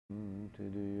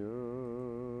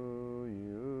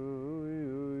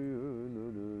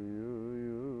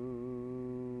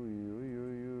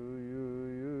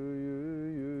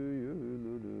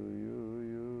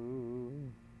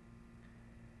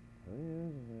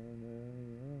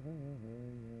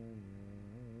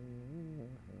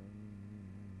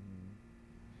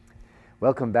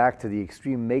Welcome back to the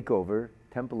Extreme Makeover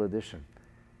Temple Edition,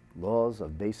 Laws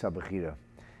of Beit Habechirah.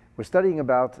 We're studying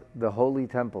about the Holy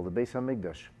Temple, the Beit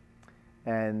HaMikdash.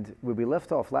 And where we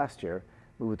left off last year,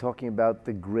 we were talking about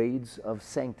the grades of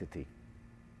sanctity.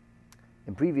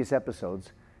 In previous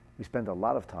episodes, we spent a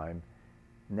lot of time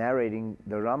narrating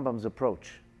the Rambam's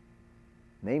approach,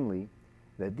 namely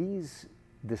that these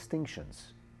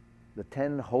distinctions, the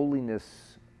 10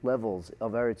 holiness levels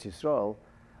of Eretz Yisrael,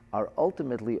 are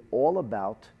ultimately all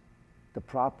about the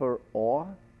proper awe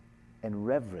and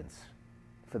reverence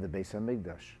for the Beit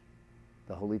HaMikdash,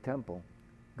 the Holy Temple,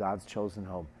 God's chosen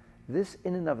home. This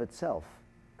in and of itself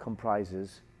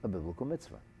comprises a biblical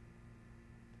mitzvah.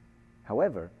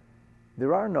 However,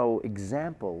 there are no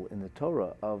example in the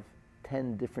Torah of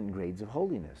 10 different grades of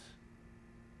holiness.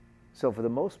 So for the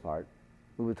most part,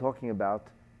 we were talking about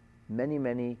many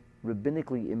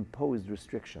rabbinically imposed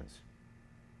restrictions.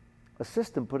 A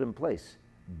system put in place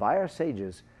by our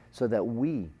sages so that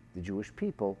we, the Jewish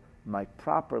people, might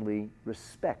properly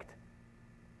respect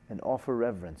and offer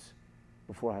reverence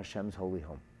before Hashem's holy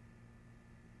home.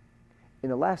 In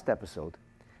the last episode,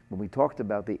 when we talked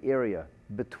about the area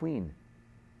between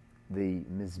the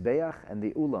Mizbeach and the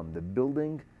Ulam, the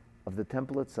building of the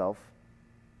temple itself,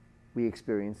 we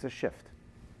experienced a shift.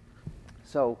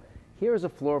 So here's a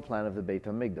floor plan of the Beit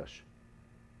HaMikdash.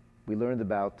 We learned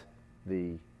about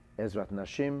the Ezrat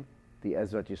Nashim, the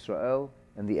Ezrat Yisrael,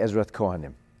 and the Ezrat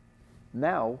Kohanim.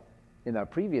 Now, in our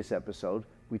previous episode,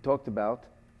 we talked about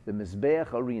the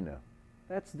Mizbeach arena.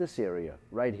 That's this area,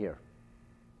 right here.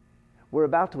 We're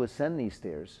about to ascend these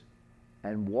stairs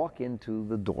and walk into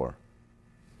the door.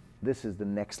 This is the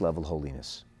next level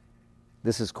holiness.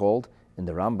 This is called, in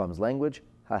the Rambam's language,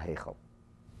 HaHeichal.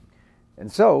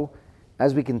 And so,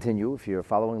 as we continue, if you're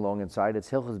following along inside, it's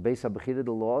Hilchot Beit Habechirah,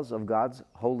 the laws of God's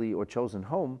holy or chosen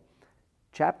home,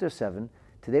 Chapter 7.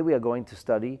 Today we are going to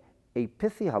study a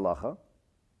pithy halacha,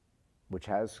 which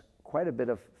has quite a bit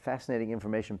of fascinating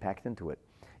information packed into it.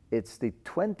 It's the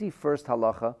 21st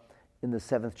halacha in the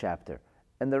 7th chapter.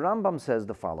 And the Rambam says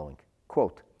the following,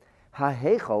 quote,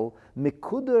 HaHeichal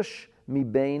mikudash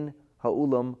mibein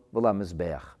ha'ulam v'la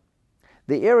mizbeach.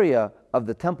 The area of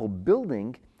the temple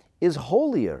building is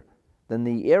holier than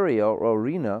the area or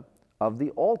arena of the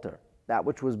altar, that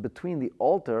which was between the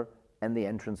altar and the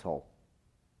entrance hall.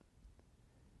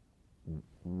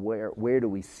 Where do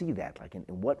we see that? Like in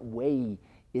what way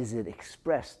is it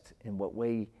expressed? In what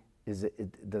way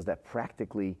does that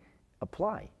practically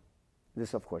apply?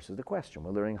 This, of course, is the question.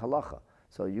 We're learning halacha.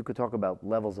 So you could talk about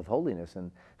levels of holiness and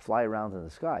fly around in the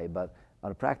sky, but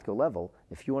on a practical level,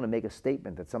 if you want to make a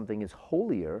statement that something is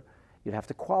holier, you'd have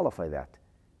to qualify that.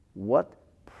 What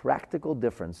practical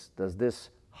difference does this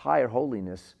higher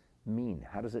holiness mean?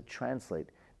 How does it translate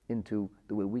into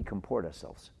the way we comport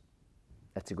ourselves?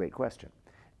 That's a great question.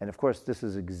 And of course, this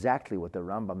is exactly what the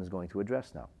Rambam is going to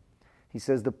address now. He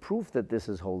says the proof that this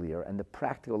is holier and the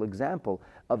practical example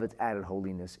of its added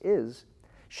holiness is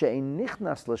she'ein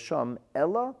nichnas l'sham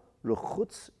ela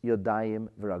rechutz yodayim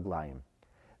v'raglayim,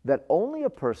 that only a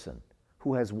person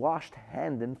who has washed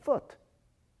hand and foot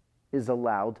is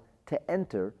allowed to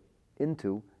enter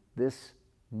into this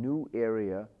new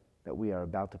area that we are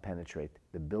about to penetrate,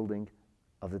 the building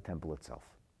of the temple itself.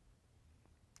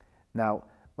 Now,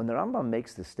 when the Rambam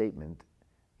makes this statement,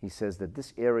 he says that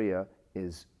this area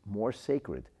is more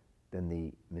sacred than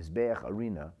the Mizbeach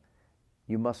arena.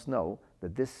 You must know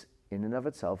that this in and of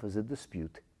itself is a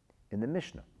dispute in the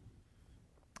Mishnah.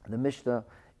 The Mishnah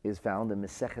is found in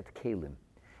Masechet Kelim,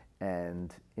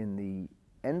 and in the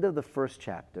end of the first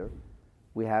chapter,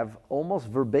 we have almost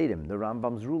verbatim the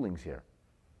Rambam's rulings here.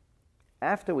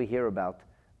 After we hear about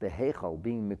the Heichal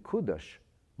being Mikudash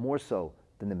more so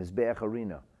than the Mizbeach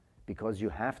arena, because you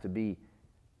have to be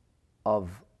of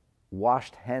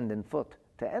washed hand and foot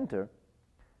to enter,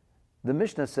 the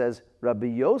Mishnah says Rabbi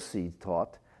Yossi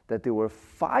taught that there were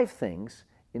 5 things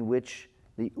in which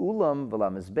the Ulam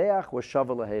v'la Mizbeach was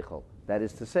Shava l'Heichal. That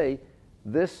is to say,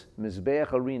 this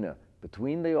Mizbeach arena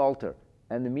between the altar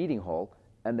and the meeting hall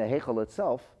and the Heichal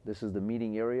itself, this is the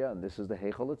meeting area and this is the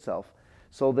Heichal itself.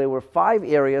 So there were 5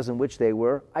 areas in which they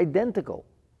were identical.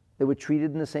 They were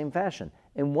treated in the same fashion.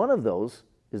 And one of those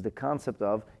is the concept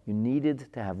of you needed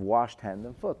to have washed hand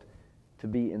and foot to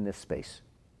be in this space.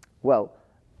 Well,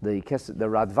 the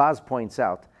Radvaz points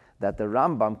out that the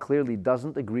Rambam clearly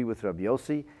doesn't agree with Rabbi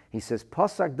Yossi. He says,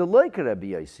 Pasak deloike Rabbi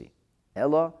Yossi.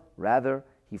 Ella, rather,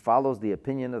 he follows the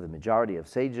opinion of the majority of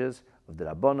sages, of the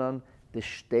Rabbanan, the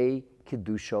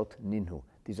𝗙𝗢𝗢𝗙𝗧 ninhu.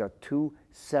 These are two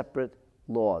separate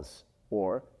laws,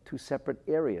 or two separate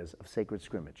areas of sacred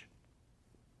scrimmage.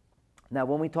 Now,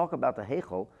 when we talk about the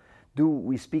Heichal, do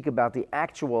we speak about the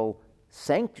actual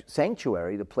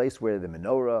sanctuary, the place where the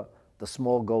menorah, the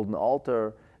small golden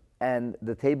altar, and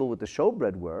the table with the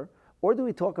showbread were, or do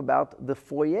we talk about the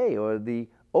foyer, or the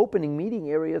opening meeting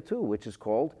area too, which is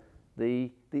called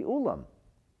the ulam?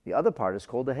 The other part is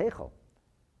called the Heichal.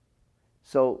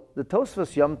 So the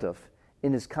Tosfos Yom Tov,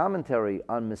 in his commentary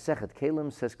on Masechet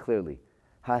Kelim, says clearly,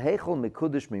 Ha-Heichal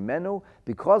mekudesh mimenu,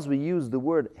 because we use the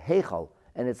word Heichal,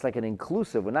 and it's like an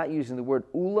inclusive, we're not using the word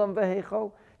ulam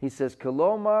v'Heichal, he says,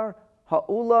 Kolomar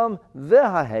ha'ulam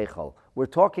v'ha-Heichal. We're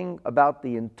talking about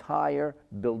the entire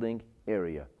building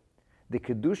area. The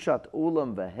Kedushat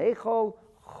ulam v'Heichal,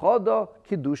 choda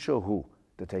kedushahu.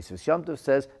 The Tosfos Yom Tov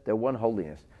says they're one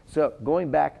holiness. So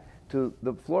going back to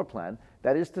the floor plan,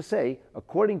 that is to say,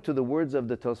 according to the words of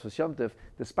the Tosfos Yom Tov,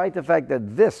 despite the fact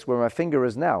that this, where my finger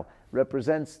is now,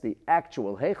 represents the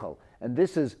actual Heichal, and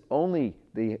this is only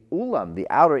the ulam, the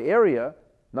outer area,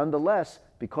 nonetheless,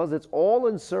 because it's all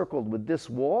encircled with this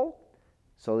wall,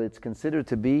 so it's considered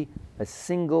to be a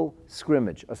single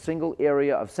scrimmage, a single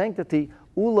area of sanctity.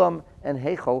 Ulam and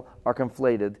Heichal are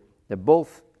conflated. They're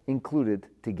both included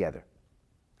together.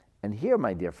 And here,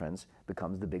 my dear friends,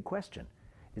 becomes the big question.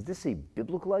 Is this a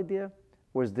biblical idea,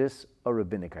 or is this a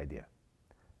rabbinic idea?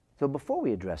 So before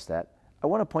we address that, I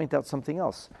want to point out something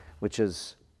else, which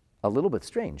is a little bit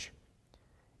strange.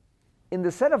 In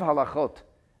the set of halachot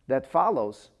that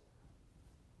follows,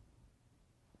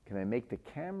 can I make the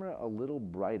camera a little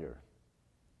brighter,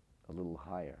 a little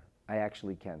higher? I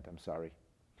actually can't, I'm sorry.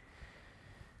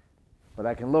 But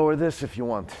I can lower this if you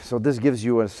want. So this gives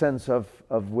you a sense of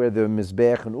where the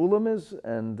Mizbeach and Ulam is,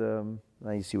 and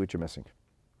now you see what you're missing.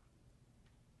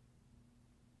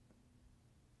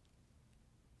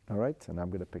 All right, and I'm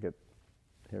going to pick it,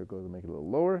 here it goes, make it a little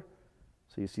lower,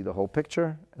 so you see the whole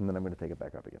picture, and then I'm going to take it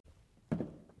back up again.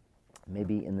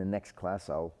 Maybe in the next class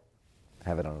I'll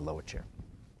have it on a lower chair.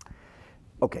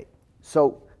 Okay,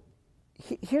 so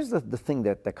here's the thing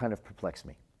that kind of perplexed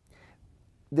me.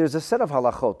 There's a set of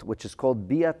halachot which is called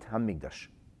Biat HaMikdash,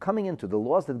 coming into the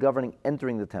laws that govern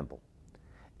entering the temple.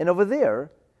 And over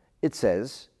there, it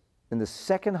says, in the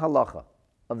second halacha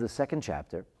of the second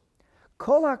chapter,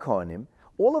 Kol HaKohanim,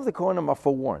 all of the Kohanim are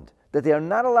forewarned that they are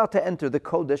not allowed to enter the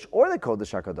Kodesh or the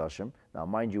Kodesh HaKadoshim. Now,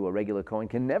 mind you, a regular Kohen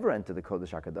can never enter the Kodesh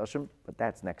HaKadoshim, but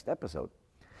that's next episode.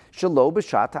 Shelo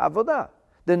b'shat ha'avodah.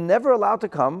 They're never allowed to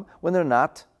come when they're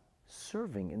not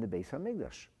serving in the Beis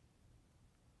HaMikdash.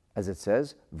 As it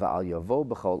says, Va'al yavo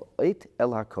b'chol eit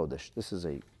el HaKodesh. This is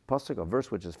a pasuk, a verse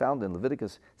which is found in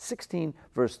Leviticus 16,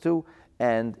 verse 2,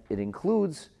 and it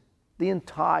includes the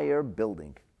entire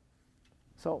building.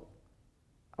 So,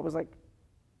 I was like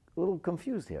a little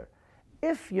confused here.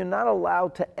 If you're not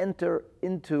allowed to enter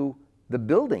into the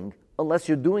building unless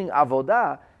you're doing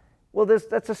avodah, well,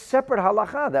 that's a separate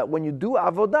halacha, that when you do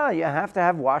avodah, you have to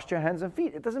have washed your hands and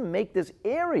feet. It doesn't make this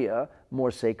area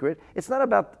more sacred. It's not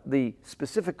about the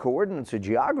specific coordinates or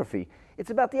geography. It's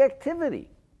about the activity.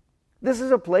 This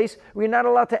is a place where you're not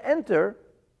allowed to enter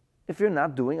if you're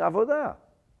not doing avodah.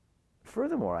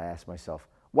 Furthermore, I ask myself,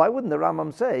 why wouldn't the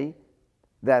Rambam say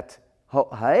that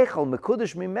ha'echal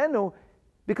mekudesh mimenu,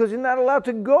 because you're not allowed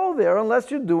to go there unless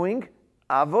you're doing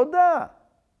avodah?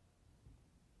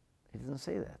 He doesn't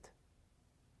say that.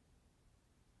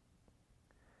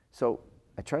 So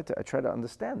I try to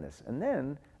understand this, and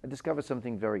then I discovered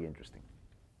something very interesting.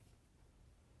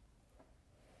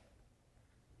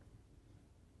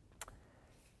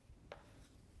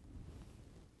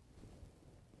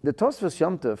 The Tosfos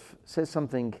Yom Tov says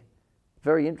something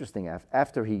very interesting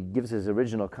after he gives his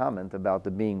original comment about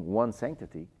there being one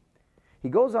sanctity. He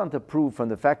goes on to prove from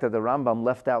the fact that the Rambam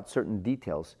left out certain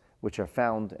details which are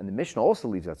found, and the Mishnah also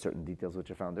leaves out certain details which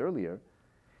are found earlier.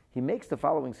 He makes the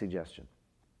following suggestion.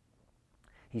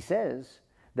 He says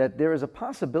that there is a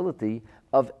possibility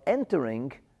of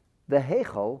entering the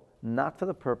Heichal not for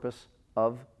the purpose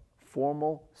of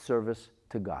formal service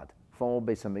to God, formal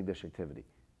Beis HaMikdash activity.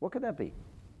 What could that be?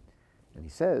 And he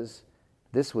says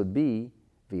this would be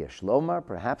via Shlomar.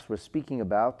 Perhaps we're speaking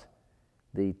about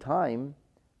the time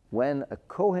when a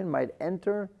Kohen might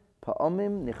enter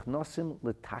Pa'omim Nichnosim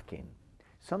L'taken.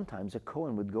 Sometimes a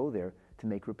Kohen would go there to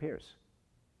make repairs.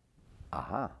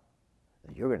 Aha.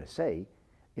 You're going to say,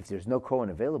 if there's no Kohen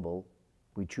available,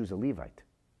 we choose a Levite.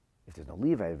 If there's no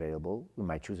Levite available, we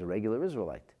might choose a regular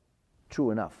Israelite.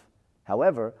 True enough.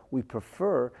 However, we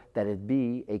prefer that it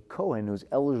be a Kohen who's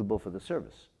eligible for the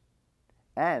service.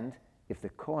 And if the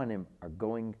Kohanim are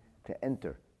going to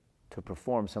enter to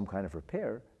perform some kind of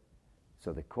repair,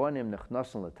 so the Kohanim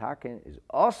nechnasen letaken is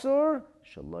asur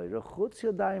shaloi rechutz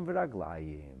yadayim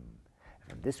v'raglayim.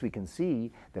 From this we can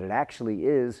see that it actually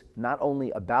is not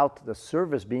only about the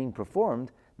service being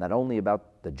performed, not only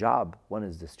about the job one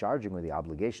is discharging or the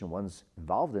obligation one's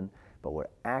involved in, but we're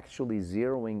actually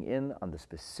zeroing in on the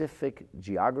specific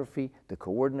geography, the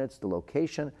coordinates, the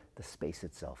location, the space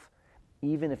itself.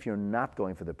 Even if you're not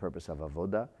going for the purpose of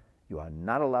avodah, you are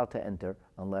not allowed to enter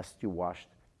unless you washed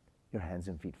your hands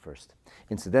and feet first.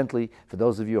 Incidentally, for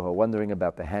those of you who are wondering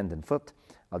about the hand and foot,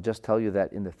 I'll just tell you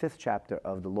that in the 5th chapter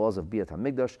of the laws of Beit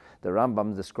HaMikdash, the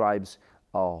Rambam describes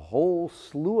a whole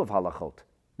slew of halachot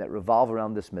that revolve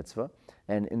around this mitzvah.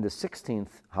 And in the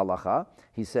 16th halacha,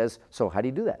 he says, so how do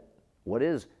you do that? What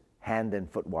is hand and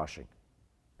foot washing?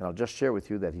 And I'll just share with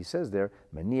you that he says there,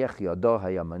 Maniach yado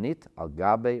hayamanit al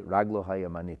gabe raglo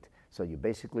hayamanit. So you're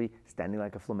basically standing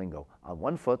like a flamingo on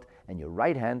one foot, and your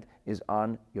right hand is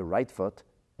on your right foot,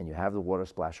 and you have the water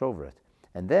splash over it.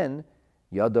 And then,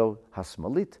 yado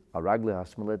hasmalit al raglo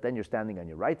hasmalit, then you're standing on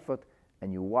your right foot,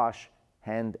 and you wash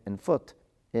hand and foot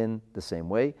in the same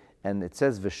way. And it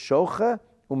says, V'shocha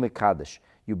umekadesh.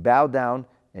 You bow down,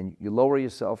 and you lower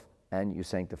yourself, and you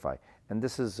sanctify. And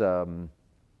this is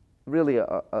really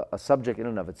a subject in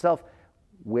and of itself,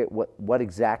 what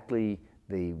exactly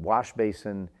the wash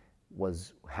basin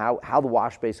was, how the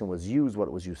wash basin was used, what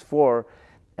it was used for,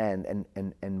 and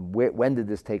when did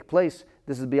this take place.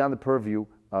 This is beyond the purview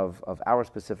of our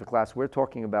specific class. We're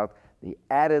talking about the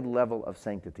added level of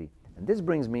sanctity. And this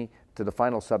brings me to the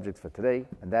final subject for today,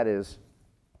 and that is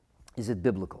it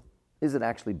biblical? Is it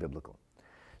actually biblical?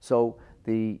 So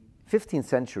the 15th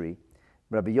century,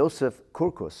 Rabbi Yosef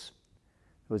Kurkus,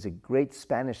 who was a great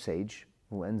Spanish sage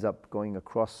who ends up going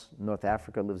across North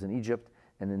Africa, lives in Egypt,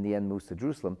 and in the end moves to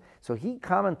Jerusalem. So he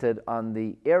commented on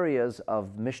the areas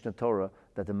of Mishnah Torah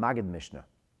that the Maggid Mishnah,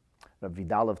 Rabbi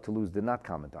Vidal of Toulouse, did not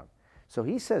comment on. So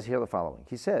he says here the following.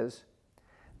 He says,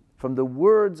 from the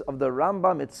words of the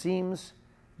Rambam, it seems,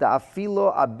 the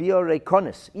afilo abio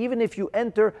rekonis, even if you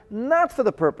enter not for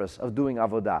the purpose of doing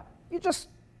avodah, you just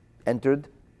entered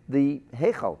the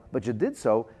heichal, but you did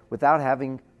so without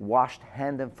having washed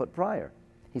hand and foot prior.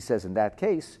 He says in that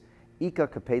case, Ika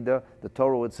Kapeda, the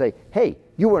Torah would say, hey,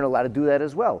 you weren't allowed to do that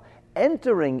as well.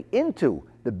 Entering into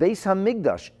the Beis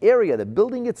HaMikdash area, the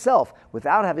building itself,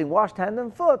 without having washed hand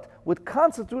and foot would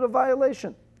constitute a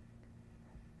violation.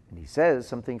 And he says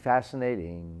something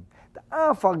fascinating.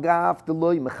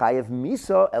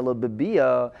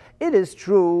 It is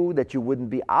true that you wouldn't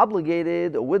be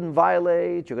obligated or wouldn't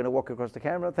violate. You're going to walk across the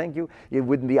camera, thank you. You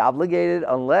wouldn't be obligated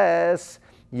unless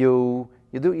you're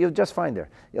just fine there.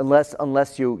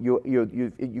 Unless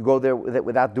you go there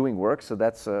without doing work, so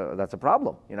that's a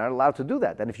problem. You're not allowed to do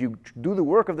that. And if you do the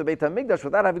work of the Beit HaMikdash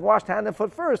without having washed hand and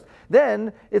foot first,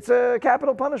 then it's a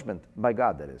capital punishment by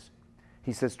God, that is.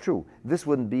 He says, true, this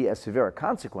wouldn't be as severe a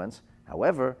consequence.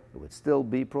 However, it would still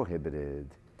be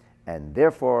prohibited. And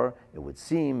therefore, it would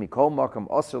seem that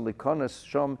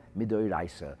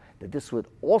this would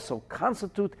also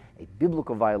constitute a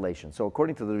biblical violation. So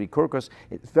according to the Rikurkus,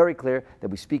 it's very clear that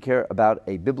we speak here about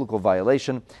a biblical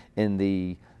violation. In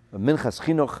the Minchas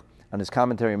Chinuch, on his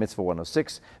commentary on Mitzvah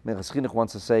 106, Minchas Chinuch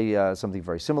wants to say something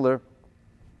very similar.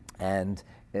 And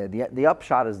the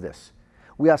upshot is this.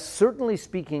 We are certainly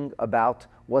speaking about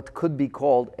what could be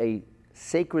called a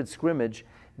sacred scrimmage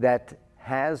that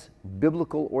has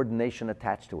biblical ordination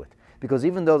attached to it. Because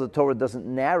even though the Torah doesn't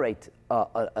narrate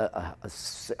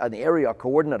an area, a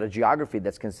coordinate, a geography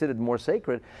that's considered more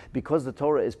sacred, because the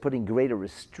Torah is putting greater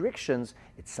restrictions,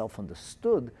 it's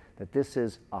self-understood that this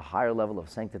is a higher level of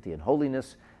sanctity and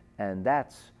holiness, and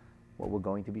that's what we're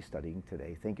going to be studying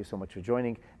today. Thank you so much for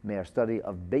joining. May our study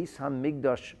of Beis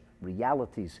HaMikdash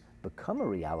realities become a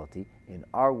reality in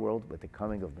our world with the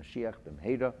coming of Mashiach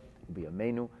b'mheira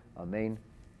u'b'yameinu. Amen.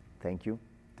 Thank you.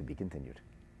 To be continued.